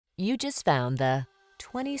You just found the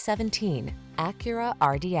 2017 Acura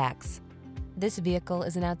RDX. This vehicle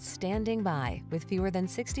is an outstanding buy with fewer than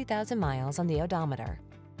 60,000 miles on the odometer.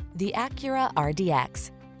 The Acura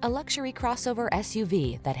RDX, a luxury crossover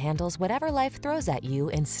SUV that handles whatever life throws at you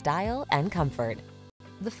in style and comfort.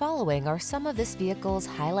 The following are some of this vehicle's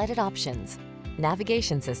highlighted options: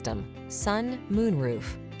 navigation system, sun, moonroof,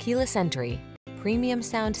 keyless entry, premium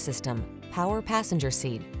sound system, power passenger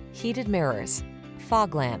seat, heated mirrors,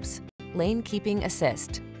 fog lamps, lane keeping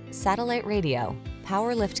assist, satellite radio,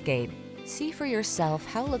 power liftgate. See for yourself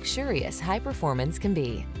how luxurious high performance can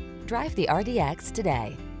be. Drive the RDX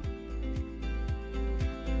today.